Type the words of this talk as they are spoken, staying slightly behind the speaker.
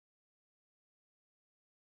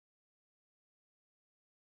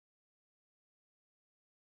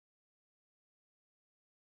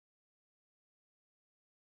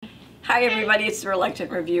Hi everybody, it's the Reluctant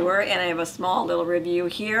Reviewer, and I have a small little review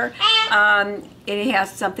here. It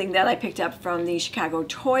has something that I picked up from the Chicago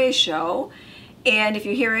Toy Show, and if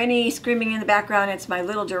you hear any screaming in the background, it's my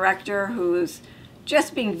little director who's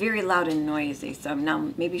just being very loud and noisy, so now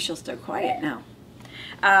maybe she'll stay quiet now.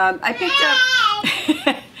 I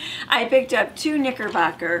picked up two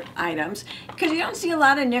Knickerbocker items because you don't see a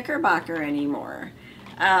lot of Knickerbocker anymore.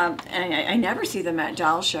 And I never see them at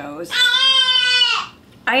doll shows.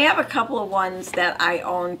 I have a couple of ones that I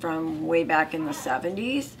own from way back in the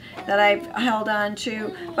 70s that I've held on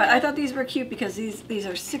to, but I thought these were cute because these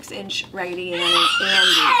are 6-inch Raggedy Ann and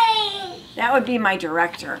Andy. That would be my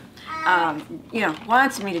director. You know,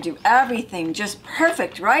 wants me to do everything just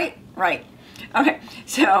perfect, right? Right. Okay,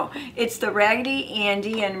 so it's the Raggedy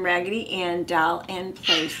Andy and Raggedy Ann doll and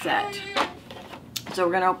play set. So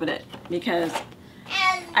we're going to open it because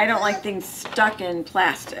I don't like things stuck in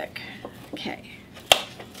plastic. Okay.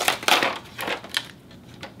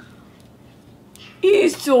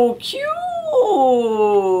 He's so cute.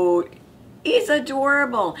 He's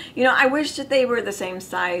adorable. You know, I wish that they were the same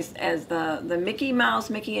size as the Mickey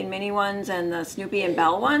Mouse, Mickey and Minnie ones and the Snoopy and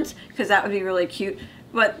Belle ones, because that would be really cute.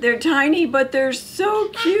 But they're tiny, but they're so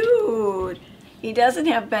cute. He doesn't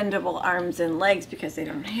have bendable arms and legs because they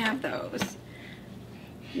don't have those.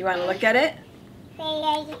 You want to look at it?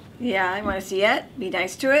 Yeah, I want to see it. Be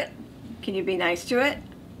nice to it. Can you be nice to it?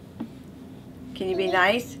 Can you be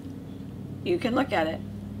nice? You can look at it.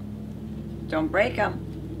 Don't break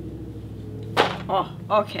them. Oh,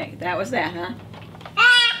 okay. That was that, huh?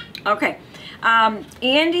 Okay.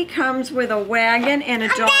 Andy comes with a wagon and a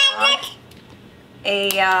dog,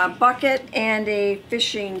 a bucket and a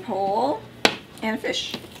fishing pole, and a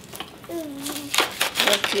fish.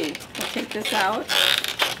 Let's see. I'll take this out.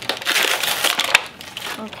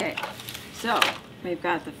 Okay. So, we've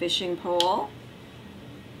got the fishing pole.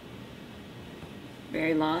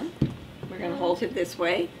 Very long. We're going to hold it this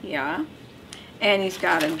way, yeah. And he's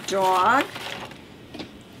got a dog,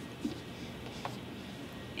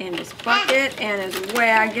 and his bucket, and his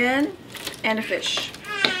wagon, and a fish.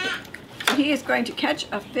 So he is going to catch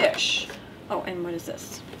a fish. Oh, and what is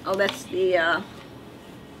this? Oh, that's the,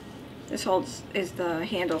 this is the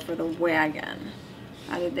handle for the wagon.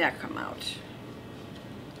 How did that come out?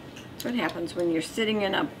 That's what happens when you're sitting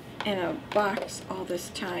in a box all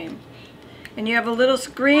this time. And you have a little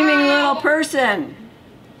screaming little person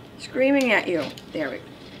screaming at you. There we go.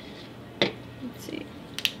 Let's see.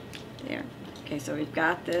 There. Okay, so we've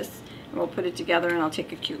got this. And we'll put it together and I'll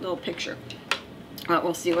take a cute little picture.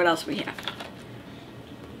 We'll see what else we have.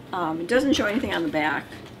 It doesn't show anything on the back.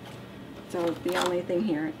 So the only thing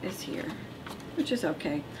here is here, which is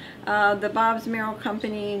okay. The Bob's Merrill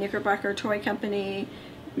Company, Knickerbocker Toy Company,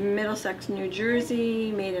 Middlesex, New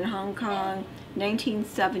Jersey, made in Hong Kong,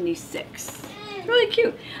 1976. Really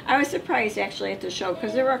cute. I was surprised actually at the show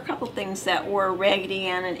because there were a couple things that were Raggedy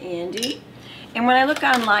Ann and Andy. And when I look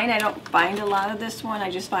online, I don't find a lot of this one. I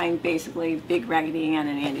just find basically big Raggedy Ann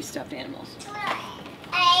and Andy stuffed animals.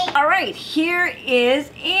 All right, here is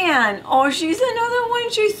Ann. Oh, she's another one.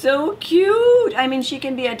 She's so cute. I mean, she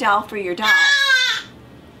can be a doll for your doll.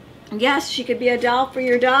 Yes, she could be a doll for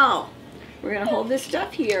your doll. We're going to hold this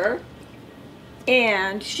stuff here.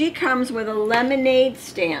 And she comes with a lemonade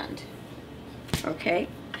stand. Okay?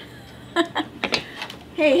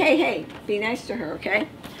 Hey. Be nice to her, okay?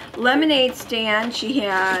 Lemonade stand. She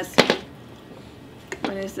has,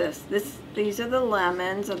 what is this? These are the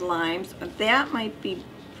lemons and limes. That might be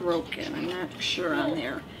broken. I'm not sure on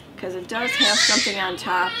there. Because it does have something on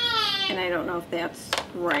top. And I don't know if that's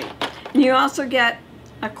right. And you also get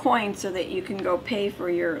a coin so that you can go pay for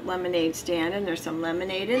your lemonade stand. And there's some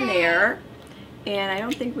lemonade in there. And I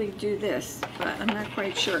don't think we do this, but I'm not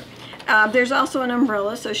quite sure. There's also an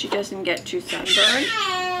umbrella so she doesn't get too sunburned.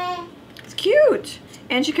 It's cute.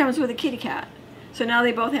 And she comes with a kitty cat. So now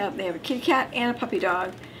they have a kitty cat and a puppy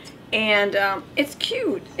dog. And it's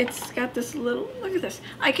cute. It's got this little, look at this.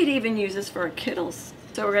 I could even use this for Kittles.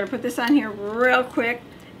 So we're going to put this on here real quick.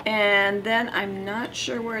 And then I'm not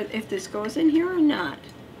sure if this goes in here or not.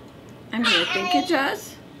 I'm going to think it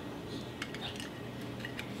does.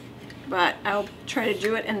 But I'll try to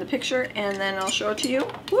do it in the picture and then I'll show it to you.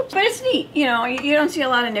 Whoop, but it's neat. You know, you don't see a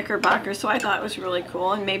lot of Knickerbocker, so I thought it was really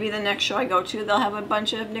cool. And maybe the next show I go to, they'll have a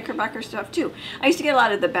bunch of Knickerbocker stuff too. I used to get a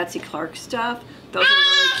lot of the Betsy Clark stuff. Those are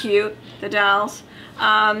really cute, the dolls.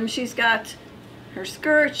 She's got her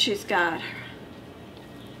skirt. She's got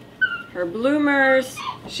her bloomers.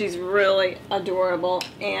 She's really adorable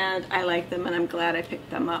and I like them and I'm glad I picked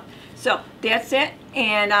them up. So that's it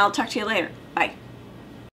and I'll talk to you later. Bye.